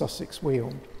us on the Sussex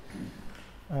Weald.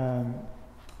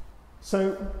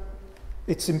 So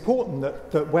it's important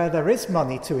that where there is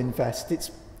money to invest,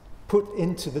 it's put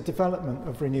into the development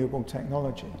of renewable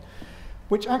technology,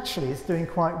 which actually is doing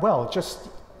quite well. Just,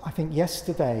 I think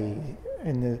yesterday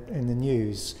in the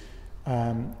news,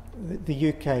 the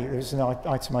UK, there was an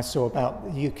item I saw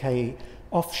about the UK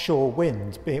offshore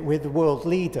wind. We're the world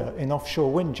leader in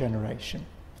offshore wind generation.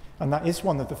 And that is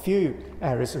one of the few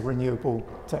areas of renewable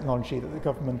technology that the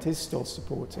government is still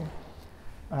supporting.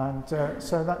 And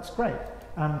so that's great.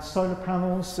 And solar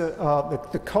panels,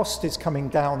 the cost is coming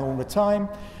down all the time.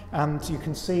 And you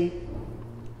can see,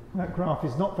 that graph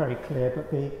is not very clear,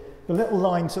 but the little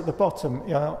lines at the bottom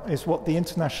is what the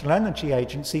International Energy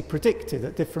Agency predicted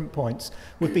at different points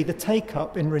would be the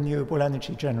take-up in renewable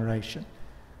energy generation.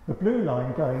 The blue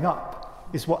line going up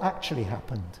is what actually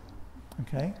happened.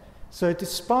 Okay? So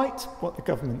despite what the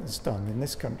government has done in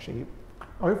this country,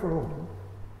 overall,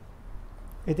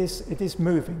 it is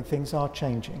moving, things are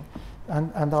changing.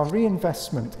 And our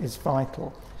reinvestment is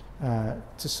vital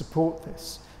to support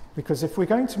this. Because if we're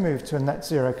going to move to a net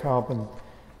zero carbon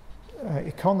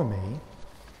economy,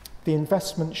 the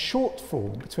investment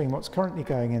shortfall between what's currently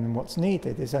going in and what's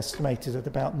needed is estimated at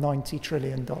about $90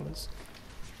 trillion.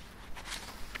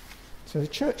 So the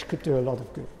church could do a lot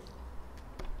of good.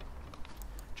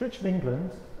 Church of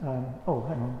England, oh,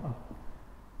 hang on,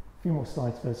 a few more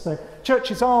slides first. So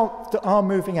churches are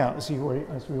moving out, as we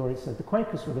already said. The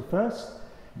Quakers were the first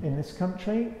in this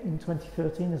country in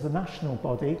 2013 as a national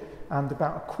body, and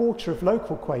about a quarter of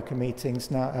local Quaker meetings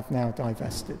have now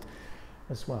divested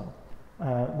as well.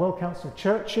 World Council of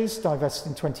Churches divested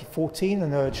in 2014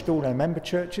 and urged all their member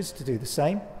churches to do the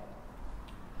same.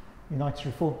 United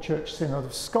Reformed Church Synod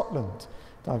of Scotland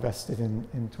divested in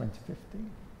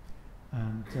 2015.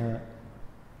 And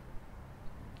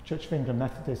Church of England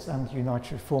Methodist and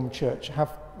United Reformed Church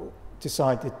have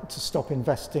decided to stop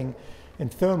investing in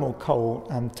thermal coal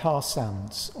and tar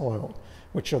sands oil,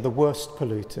 which are the worst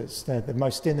polluters. They're the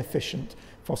most inefficient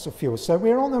fossil fuels. So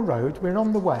we're on the road, we're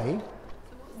on the way.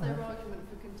 So what's their argument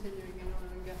for continuing in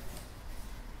oil and gas?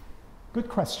 Good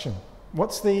question.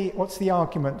 What's the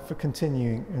argument for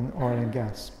continuing in oil and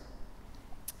gas?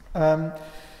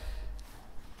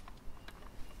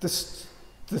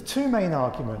 The two main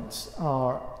arguments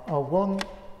are one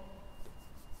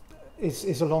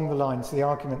is along the lines, the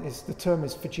argument is, the term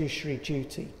is fiduciary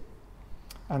duty,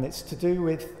 and it's to do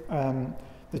with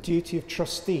the duty of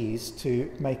trustees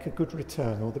to make a good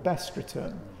return, or the best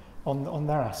return, on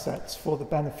their assets for the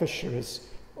beneficiaries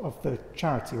of the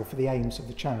charity, or for the aims of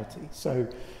the charity. So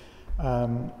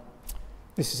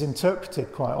this is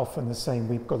interpreted quite often as saying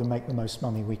we've got to make the most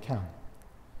money we can.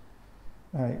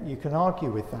 You can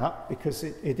argue with that because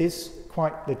it is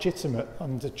quite legitimate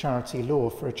under charity law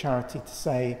for a charity to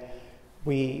say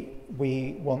we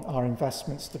want our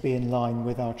investments to be in line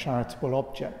with our charitable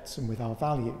objects and with our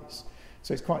values.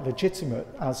 So it's quite legitimate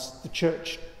as the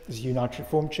church, as United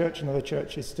Reformed Church and other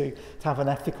churches do, to have an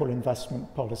ethical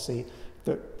investment policy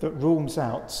that rules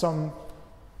out some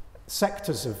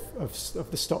sectors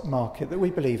of the stock market that we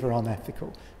believe are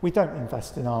unethical. We don't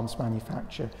invest in arms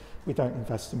manufacture, we don't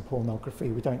invest in pornography,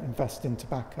 we don't invest in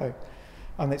tobacco.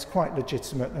 And it's quite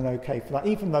legitimate and okay for that,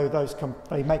 even though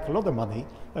they make a lot of money,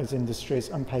 those industries,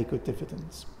 and pay good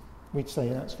dividends. We'd say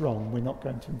that's wrong, we're not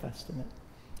going to invest in it.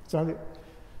 So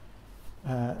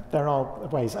there are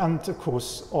ways, and of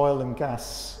course oil and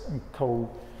gas and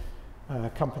coal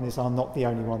companies are not the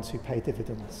only ones who pay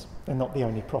dividends. They're not the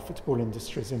only profitable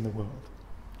industries in the world.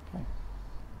 Okay.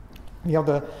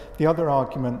 The other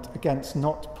argument against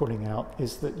not pulling out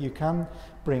is that you can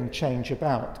bring change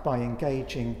about by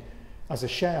engaging as a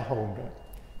shareholder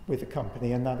with a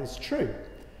company, and that is true.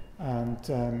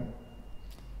 And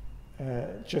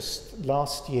just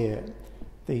last year,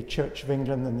 the Church of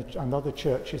England and other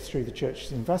churches through the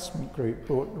Church's Investment Group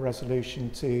brought a resolution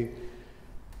to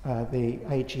the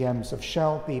AGMs of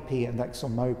Shell, BP and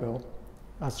ExxonMobil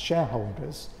as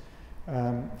shareholders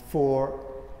for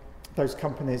those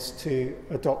companies to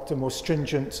adopt a more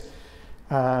stringent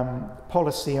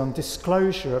policy on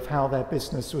disclosure of how their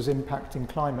business was impacting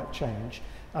climate change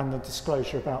and the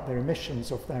disclosure about their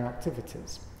emissions of their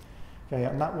activities. Okay,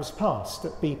 and that was passed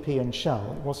at BP and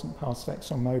Shell. It wasn't passed at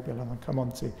ExxonMobil, and I'll come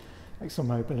on to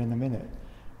ExxonMobil in a minute.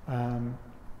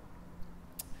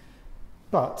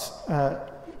 But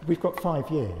we've got 5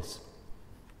 years.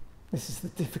 This is the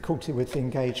difficulty with the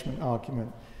engagement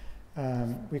argument.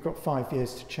 We've got 5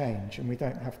 years to change, and we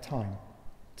don't have time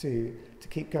to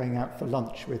keep going out for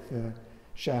lunch with the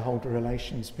shareholder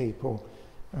relations people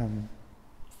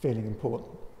feeling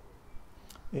important.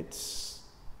 It's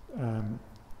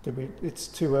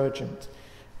too urgent,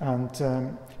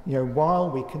 and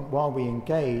while we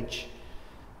engage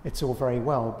it's all very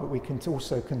well, but we can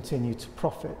also continue to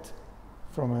profit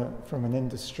from an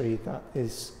industry that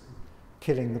is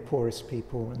killing the poorest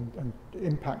people and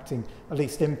impacting, at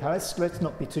least let's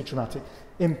not be too dramatic,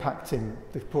 impacting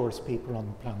the poorest people on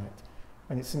the planet.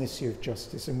 And it's an issue of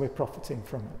justice, and we're profiting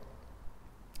from it.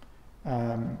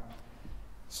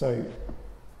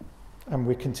 And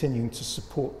we're continuing to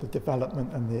support the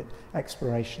development and the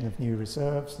exploration of new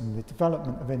reserves and the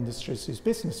development of industries whose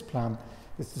business plan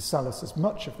is to sell us as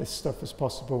much of this stuff as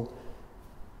possible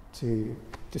to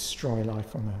destroy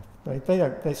life on Earth.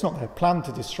 It's not their plan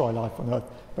to destroy life on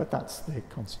Earth, but that's the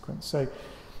consequence. So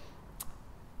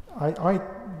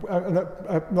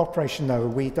in Operation Noah,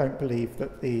 we don't believe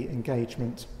that the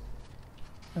engagement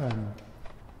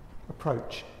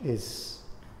approach is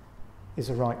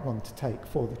a right one to take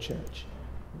for the church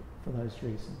for those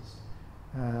reasons.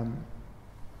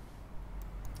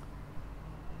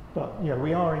 But yeah,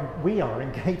 we are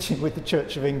engaging with the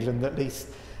Church of England at least.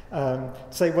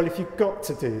 Say, well, if you've got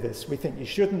to do this, we think you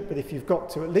shouldn't, but if you've got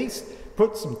to, at least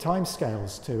put some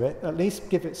timescales to it, at least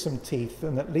give it some teeth,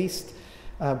 and at least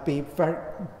the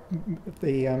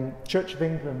Church of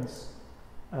England's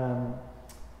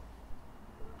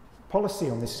policy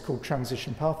on this is called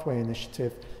Transition Pathway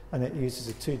Initiative, and it uses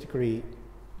a 2-degree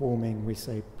warming. We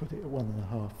say put it at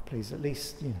 1.5, please, at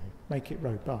least, make it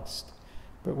robust.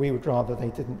 But we would rather they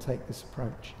didn't take this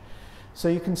approach. So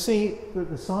you can see that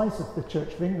the size of the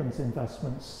Church of England's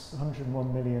investments,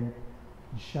 101 million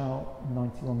in Shell,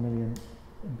 91 million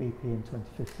in BP in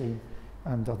 2015,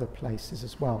 and other places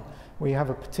as well. We have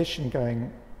a petition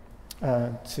going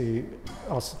to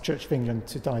ask the Church of England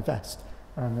to divest.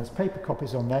 And there's paper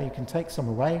copies on there. You can take some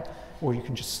away, or you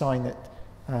can just sign it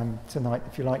tonight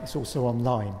if you like. It's also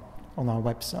online on our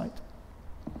website.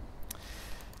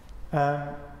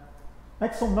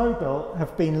 ExxonMobil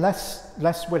have been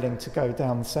less willing to go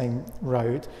down the same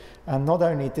road, and not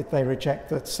only did they reject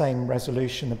the same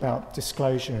resolution about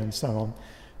disclosure and so on,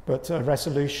 but a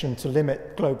resolution to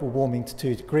limit global warming to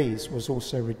 2 degrees was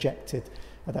also rejected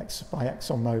by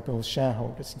ExxonMobil's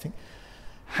shareholders. And think,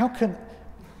 how can...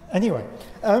 Anyway,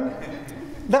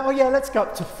 let's go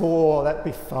up to 4, that'd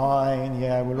be fine,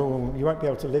 yeah, you won't be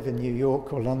able to live in New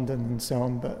York or London and so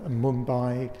on, but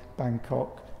Mumbai,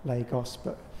 Bangkok, Lagos,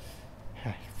 but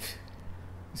hey,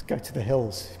 let's go to the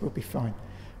hills, we'll be fine.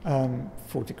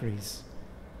 4 degrees.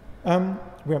 We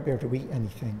won't be able to eat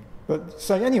anything. But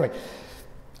so anyway,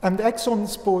 and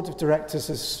Exxon's board of directors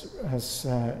has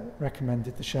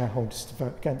recommended the shareholders to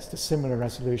vote against a similar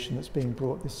resolution that's being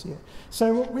brought this year.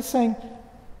 So what we're saying,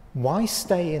 why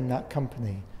stay in that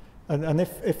company? And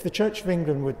if the Church of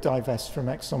England would divest from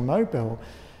ExxonMobil,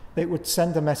 it would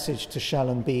send a message to Shell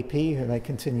and BP, who they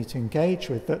continue to engage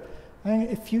with, that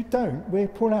if you don't, we'll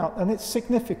pull out. And it's a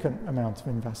significant amount of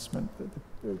investment,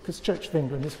 because Church of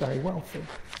England is very wealthy.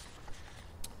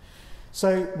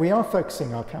 So we are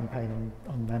focusing our campaign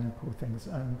on them, poor things,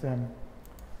 and being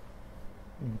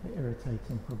a bit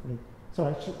irritating probably. So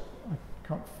I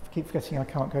can't keep forgetting I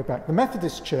can't go back. The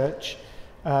Methodist Church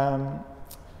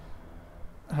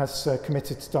has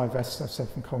committed to divest, I've said,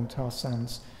 from coal tar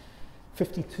sands.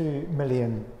 52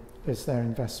 million is their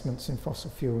investments in fossil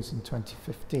fuels in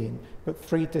 2015, but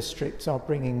 3 districts are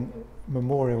bringing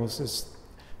memorials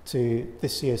to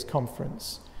this year's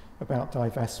conference about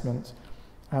divestment,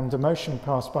 and a motion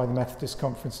passed by the Methodist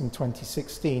Conference in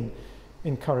 2016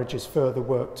 encourages further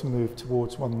work to move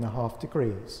towards 1.5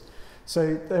 degrees.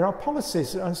 So there are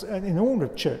policies in all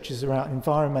of churches around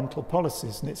environmental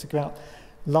policies, and it's about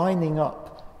lining up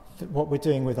what we're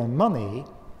doing with our money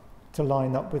to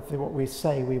line up with what we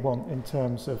say we want in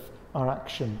terms of our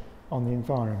action on the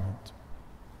environment.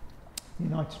 The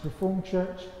United Reformed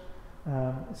Church,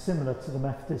 similar to the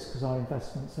Methodists, because our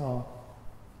investments are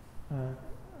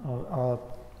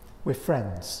we're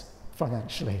friends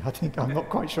financially. I'm not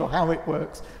quite sure how it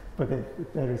works, but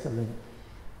there is a link.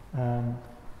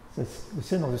 So the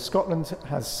Synod of Scotland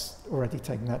has already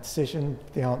taken that decision.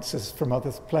 The answers from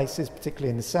other places, particularly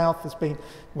in the south, has been,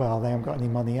 well, they haven't got any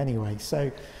money anyway,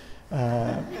 so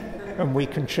and we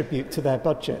contribute to their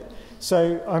budget.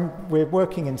 So we're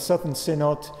working in Southern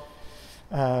Synod,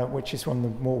 which is one of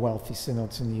the more wealthy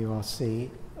synods in the URC,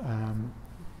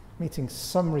 meeting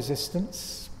some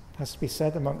resistance, has to be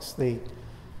said, amongst the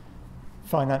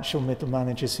financial middle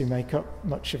managers who make up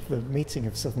much of the meeting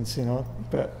of Southern Synod,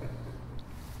 but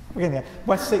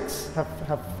Wessex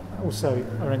have also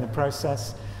are in the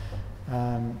process.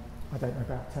 I don't know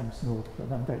about Thames North, but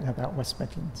I don't know about West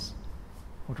Midlands.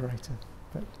 Moderator,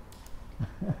 but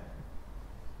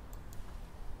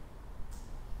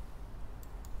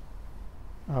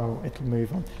oh, it'll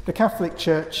move on. The Catholic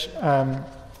Church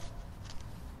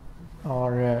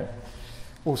are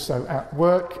also at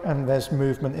work, and there's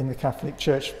movement in the Catholic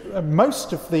Church.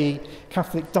 Most of the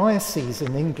Catholic dioceses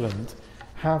in England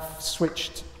have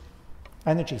switched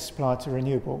energy supply to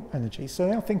renewable energy, so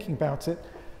they are thinking about it.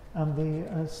 And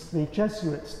as the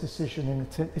Jesuits' decision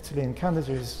in Italy and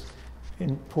Canada is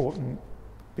important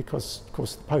because, of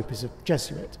course, the Pope is a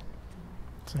Jesuit,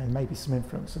 so there may be some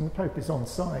influence, and the Pope is on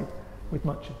side with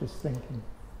much of this thinking.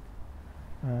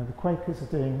 The Quakers are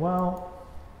doing well.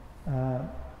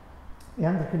 The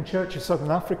Anglican Church of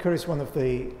Southern Africa is one of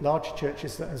the large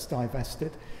churches that has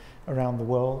divested around the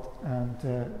world, and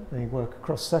they work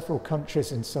across several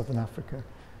countries in Southern Africa.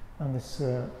 And this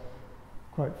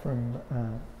quote from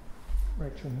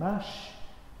Rachel Nash.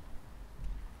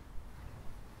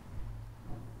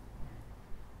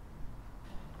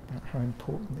 About how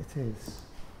important it is.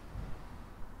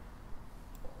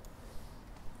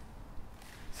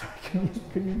 So can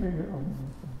you move it on?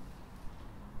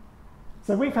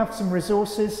 So we have some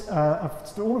resources.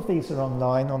 All of these are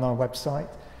online on our website.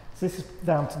 So this is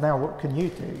down to now, what can you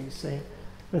do, you see?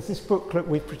 There's this booklet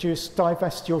we produced,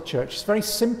 Divest Your Church. It's a very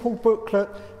simple booklet,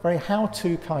 very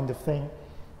how-to kind of thing,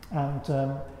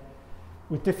 and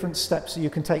with different steps that you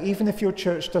can take. Even if your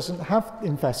church doesn't have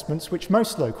investments, which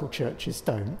most local churches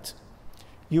don't,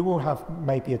 you will have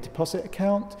maybe a deposit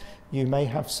account, you may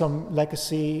have some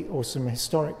legacy or some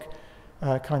historic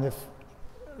kind of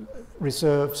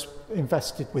reserves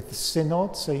invested with the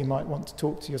synod, so you might want to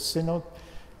talk to your synod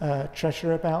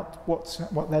treasurer about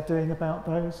what they're doing about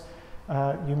those.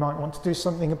 You might want to do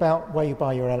something about where you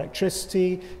buy your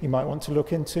electricity. You might want to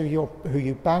look into who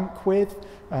you bank with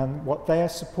and what they are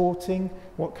supporting,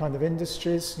 what kind of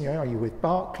industries. You know, are you with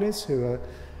Barclays, who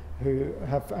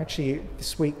have actually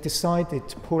this week decided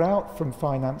to pull out from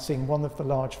financing one of the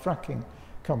large fracking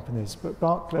companies? But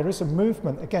there is a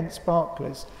movement against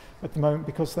Barclays at the moment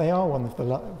because they are one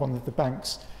of the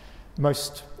banks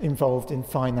most involved in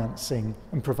financing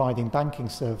and providing banking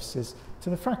services to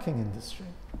the fracking industry.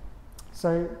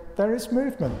 So there is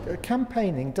movement.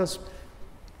 Campaigning does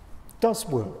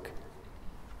work.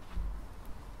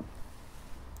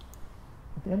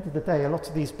 At the end of the day, a lot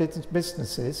of these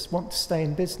businesses want to stay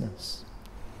in business.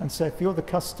 And so if you're the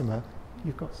customer,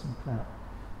 you've got some clout.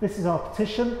 This is our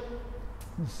petition.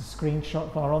 This is a screenshot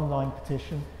of our online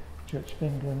petition, Church of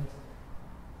England.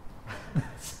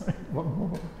 Sorry, one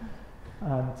more.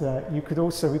 And you could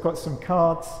also, we've got some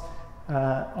cards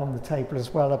on the table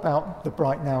as well about the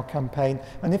Bright Now campaign.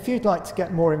 And if you'd like to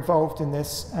get more involved in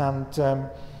this and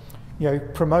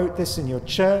promote this in your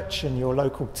church, in your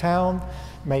local town,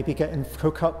 maybe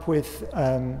hook up with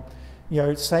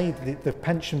say the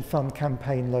pension fund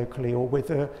campaign locally, or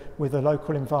with a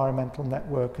local environmental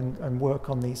network, and work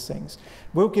on these things.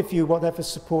 We'll give you whatever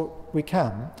support we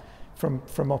can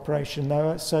from Operation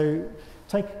Noah. So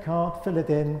take a card, fill it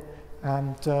in,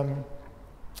 and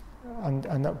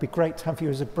that would be great to have you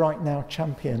as a Bright Now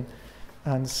champion,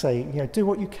 and say, do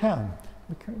what you can.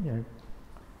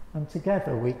 And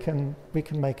together we can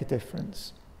make a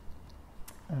difference.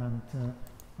 And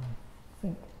I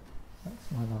think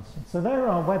that's my last one. So there are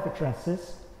our web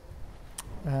addresses,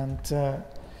 and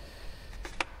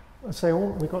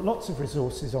we've got lots of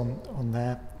resources on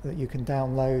there that you can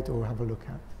download or have a look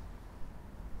at.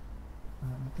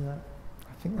 And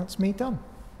I think that's me done.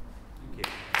 Thank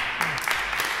you.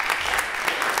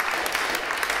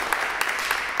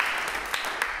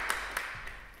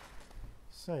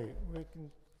 So we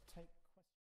can